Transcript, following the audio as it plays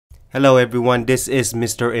Hello everyone, this is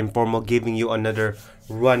Mr. Informal giving you another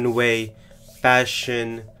runway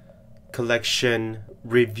fashion collection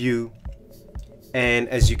review. And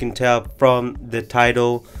as you can tell from the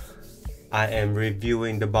title, I am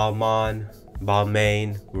reviewing the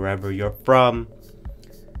Balmain, wherever you're from.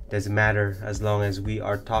 Doesn't matter as long as we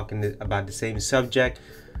are talking about the same subject.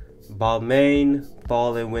 Balmain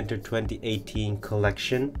Fall and Winter 2018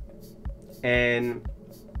 collection. And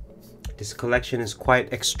this collection is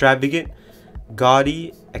quite extravagant,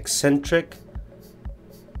 gaudy, eccentric,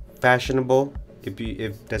 fashionable,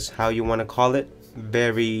 if that's how you want to call it.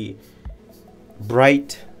 Very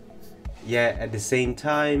bright, yet at the same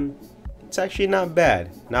time, it's actually not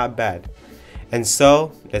bad. Not bad. And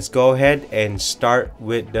so, let's go ahead and start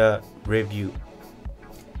with the review.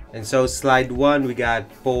 And so, slide 1, we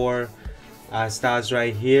got 4 styles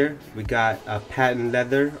right here. We got patent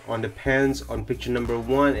leather on the pants on picture number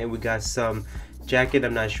 1, and we got some jacket.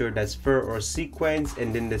 I'm not sure if that's fur or sequins.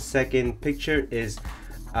 And then the second picture is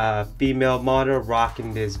a female model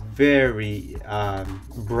rocking this very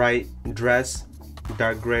bright dress,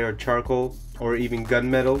 dark gray or charcoal or even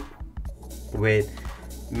gunmetal, with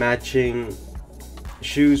matching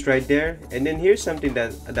shoes right there. And then here's something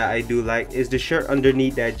that I do like is the shirt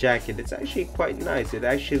underneath that jacket. It's actually quite nice. It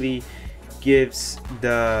actually gives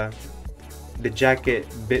the jacket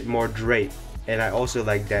a bit more drape, and I also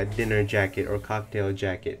like that dinner jacket or cocktail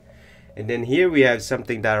jacket. And then here we have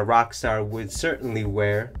something that a rock star would certainly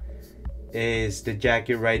wear, is the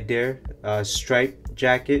jacket right there, striped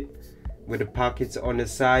jacket with the pockets on the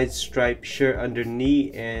side, striped shirt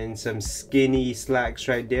underneath, and some skinny slacks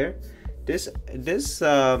right there. This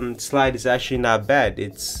slide is actually not bad.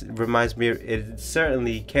 It reminds me, it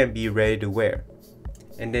certainly can be ready to wear.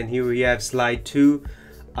 And then here we have slide 2.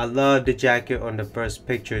 I love the jacket on the first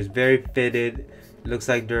picture. It's very fitted. It looks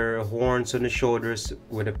like there are horns on the shoulders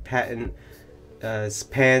with a patent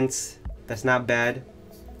pants. That's not bad.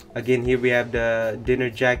 Again, here we have the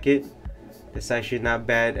dinner jacket. That's actually not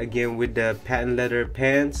bad. Again, with the patent leather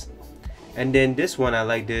pants. And then this one, I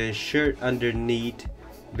like the shirt underneath.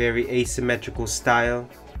 Very asymmetrical style.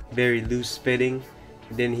 Very loose fitting.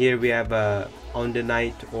 Then here we have a on the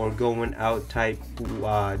night or going out type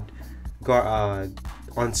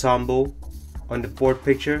ensemble on the fourth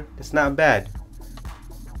picture. That's not bad.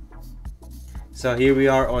 So here we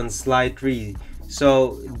are on slide 3.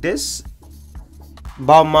 So this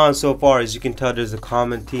Balmain so far, as you can tell, there's a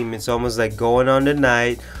common theme. It's almost like going on the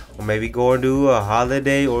night, or maybe going to a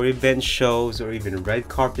holiday or event shows, or even red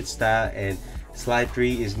carpet style. And slide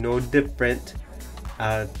 3 is no different.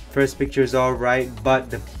 First picture is alright, but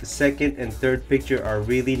the second and third picture are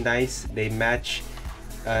really nice. They match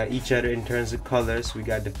each other in terms of colors. We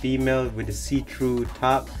got the female with the see-through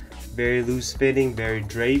top, very loose fitting, very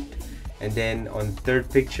draped. And then on the third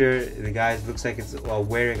picture, the guy looks like it's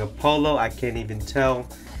wearing a polo. I can't even tell.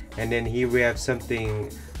 And then here we have something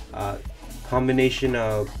combination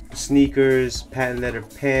of sneakers, patent leather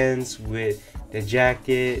pants with the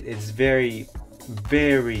jacket. It's very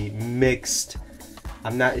mixed.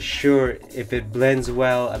 I'm not sure if it blends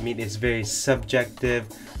well. I mean, it's very subjective,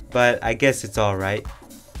 but I guess it's alright.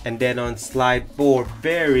 And then on slide 4,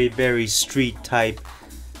 very street type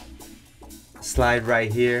slide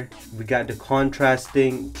right here. We got the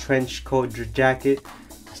contrasting trench coat jacket.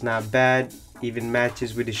 It's not bad, even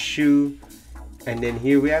matches with the shoe. And then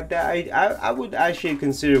here we have that. I would actually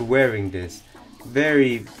consider wearing this.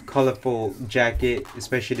 Very colorful jacket,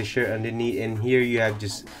 especially the shirt underneath. And here you have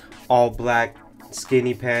just all black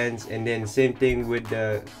skinny pants. And then same thing with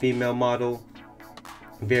the female model.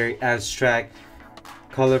 Very abstract,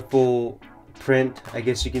 colorful print, I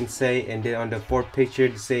guess you can say. And then on the fourth picture,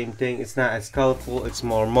 the same thing. It's not as colorful, it's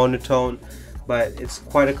more monotone, but it's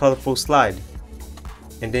quite a colorful slide.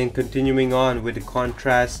 And then continuing on with the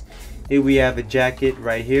contrast, here we have a jacket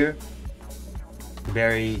right here,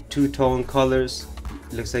 very two-tone colors.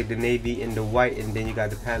 Looks like the navy and the white. And then you got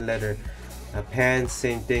the patent leather pants.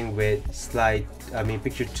 Same thing with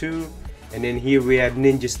picture 2. And then here we have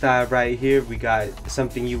ninja style right here. We got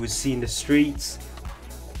something you would see in the streets.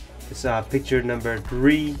 It's picture number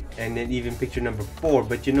 3, and then even picture number 4.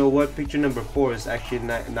 But you know what? Picture number 4 is actually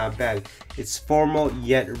not bad. It's formal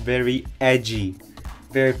yet very edgy,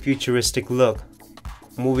 very futuristic look.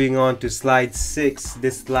 Moving on to slide 6.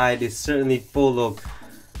 This slide is certainly full of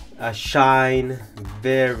shine,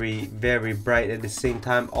 very bright at the same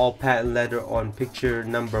time. All patent leather on picture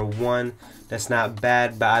number 1. That's not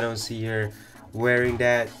bad, but I don't see her wearing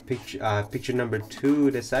that. Picture number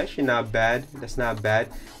 2, that's actually not bad. That's not bad.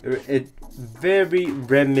 It very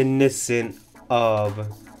reminiscent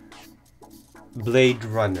of Blade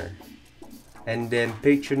Runner. And then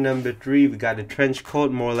picture number 3, we got a trench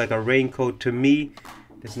coat, more like a raincoat to me.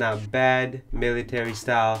 It's not bad, military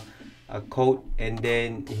style coat. And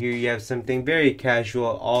then here you have something very casual,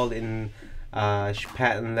 all in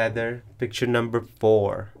patent leather. Picture number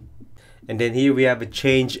 4. And then here we have a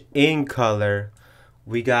change in color.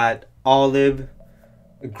 We got olive,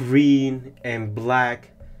 green, and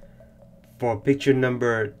black for picture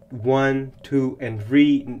number 1, 2, and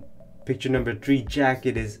 3. Picture number 3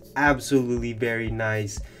 jacket is absolutely very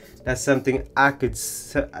nice. That's something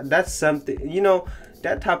that's something, you know,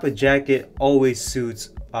 that type of jacket always suits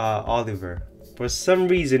Oliver. For some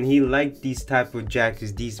reason he liked these type of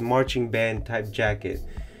jackets, these marching band type jacket.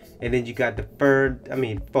 And then you got the fur,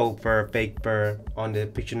 faux fur, fake fur on the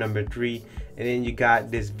picture number 3. And then you got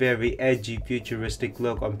this very edgy futuristic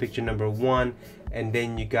look on picture number 1. And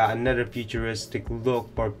then you got another futuristic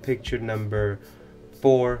look for picture number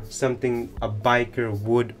 4, something a biker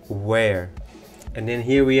would wear. And then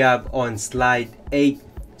here we have on slide 8,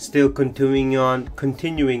 still continuing on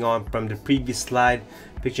from the previous slide.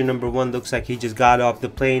 Picture number 1 looks like he just got off the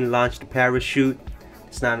plane, launched the parachute.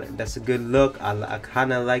 That's a good look. I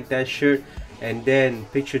kind of like that shirt. And then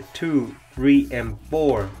picture 2, 3, and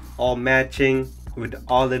 4 all matching with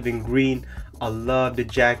olive and green. I love the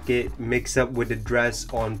jacket mixed up with the dress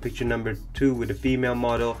on picture number 2 with the female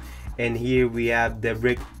model. And here we have the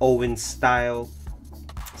Rick Owens style,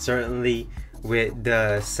 certainly with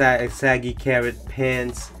the saggy carrot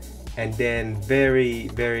pants, and then very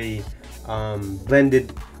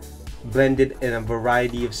blended in a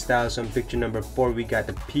variety of styles. On picture number 4 we got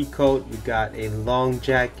the peacoat, we got a long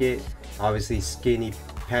jacket, obviously skinny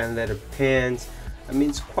patent leather pants.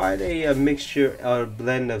 It's quite a mixture or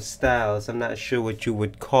blend of styles. I'm not sure what you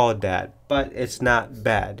would call that, but it's not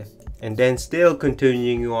bad. And then still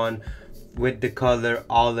continuing on with the color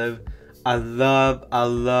olive, I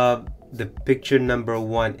love the picture number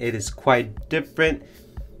 1. It is quite different.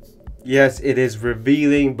 Yes, it is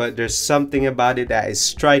revealing, but there's something about it that is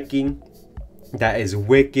striking, that is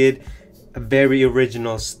wicked, a very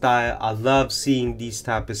original style. I love seeing these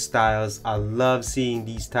type of styles. I love seeing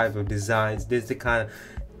these type of designs. This is the kind of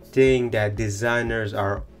thing that designers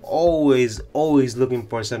are always looking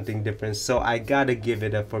for, something different. So I gotta give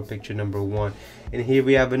it up for picture number 1. And here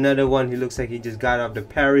we have another one. He looks like he just got off the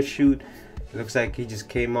parachute. It looks like he just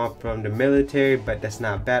came off from the military, but that's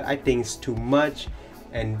not bad. I think it's too much.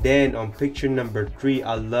 And then on picture number 3,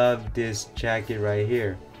 I love this jacket right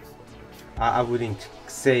here. I wouldn't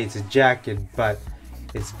say it's a jacket, but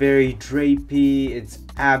it's very drapey. It's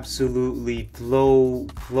absolutely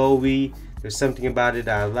flowy. There's something about it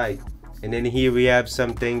that I like. And then here we have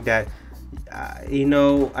something that I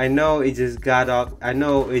know it just got off, I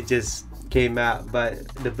know it just came out, but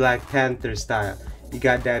the Black Panther style. You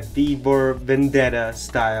got that V for Vendetta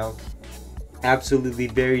style. Absolutely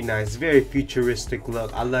very nice, very futuristic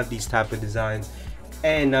look. I love these type of designs.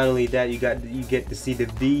 And not only that, you get to see the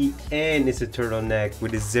V, and it's a turtleneck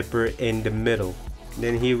with a zipper in the middle.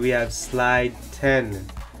 Then here we have slide 10.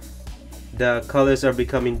 The colors are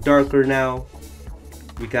becoming darker now.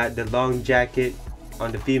 We got the long jacket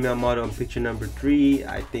on the female model on picture number 3.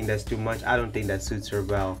 I think that's too much. I don't think that suits her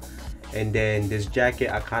well. And then this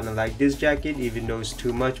jacket, I kind of like this jacket, even though it's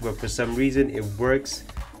too much, but for some reason it works.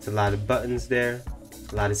 It's a lot of buttons there,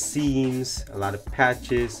 a lot of seams, a lot of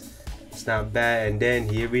patches. It's not bad. And then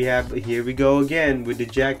here we go again with the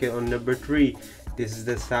jacket on number 3. This is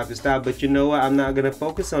the type of style, but you know what, I'm not gonna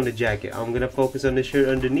focus on the jacket. I'm gonna focus on the shirt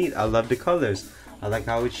underneath. I love the colors. I like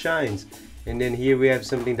how it shines. And then here we have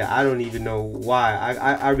something that I don't even know why.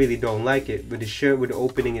 I really don't like it, with the shirt with the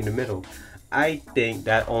opening in the middle. I think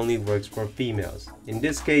that only works for females. In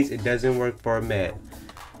this case, it doesn't work for a man,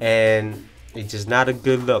 and it's just not a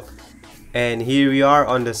good look. And here we are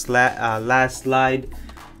on the last slide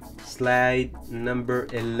number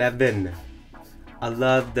 11. I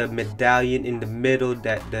love the medallion in the middle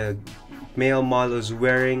that the male model is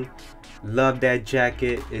wearing. Love that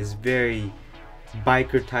jacket. It's very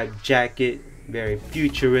biker type jacket, very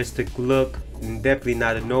futuristic look, and definitely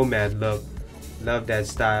not a nomad look. Love that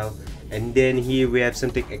style. And then here we have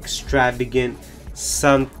something extravagant,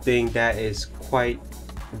 something that is quite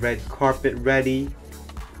red carpet ready.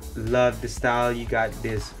 Love the style. You got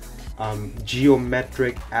this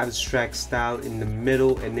geometric abstract style in the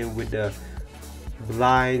middle, and then with the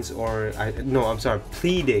blinds, or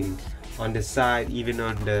pleating on the side, even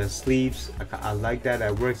on the sleeves. I like that.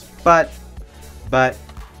 That works. But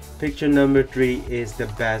picture number 3 is the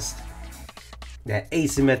best. That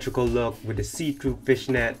asymmetrical look with the see-through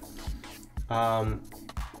fishnet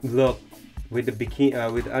look with the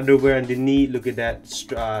bikini with underwear underneath. Look at that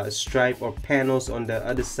stripe or panels on the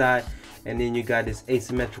other side, and then you got this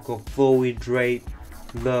asymmetrical flowy drape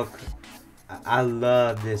look. I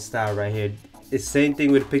love this style right here. It's same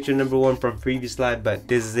thing with picture number 1 from previous slide, but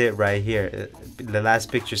this is it right here. The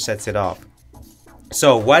last picture sets it off.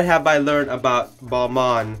 So what have I learned about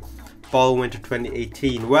Balmain Fall Winter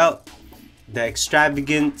 2018? Well, the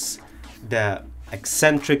extravagance, the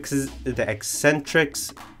eccentrics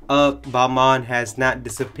of Balmain has not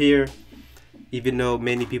disappeared, even though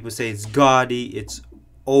many people say it's gaudy, it's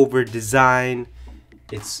over designed,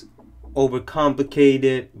 it's over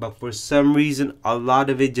complicated, but for some reason a lot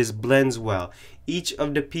of it just blends well. Each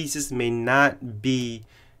of the pieces may not be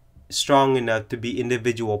strong enough to be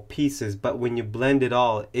individual pieces, but when you blend it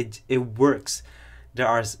all, it works.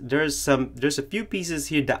 There's a few pieces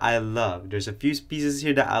here that I love, there's a few pieces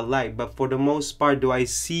here that I like, but for the most part, do I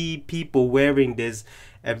see people wearing this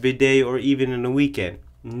every day or even in the weekend?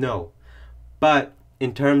 No. But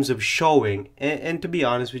in terms of showing, and to be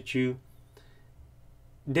honest with you,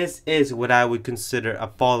 this is what I would consider a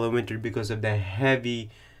fall and winter because of the heavy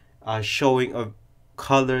showing of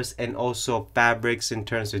colors and also fabrics in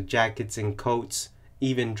terms of jackets and coats,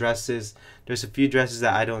 even dresses. There's a few dresses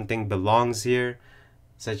that I don't think belongs here,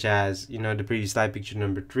 such as, you know, the previous slide picture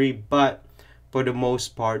number 3, but for the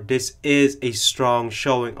most part, this is a strong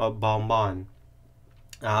showing of Balmain.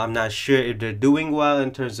 I'm not sure if they're doing well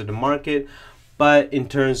in terms of the market, but in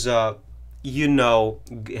terms of, you know,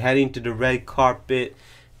 heading to the red carpet,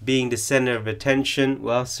 being the center of attention,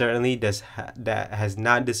 well, certainly that has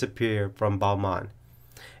not disappeared from Balmain.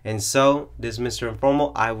 And so, this is Mr.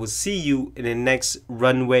 Informal. I will see you in the next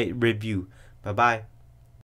runway review. Bye-bye.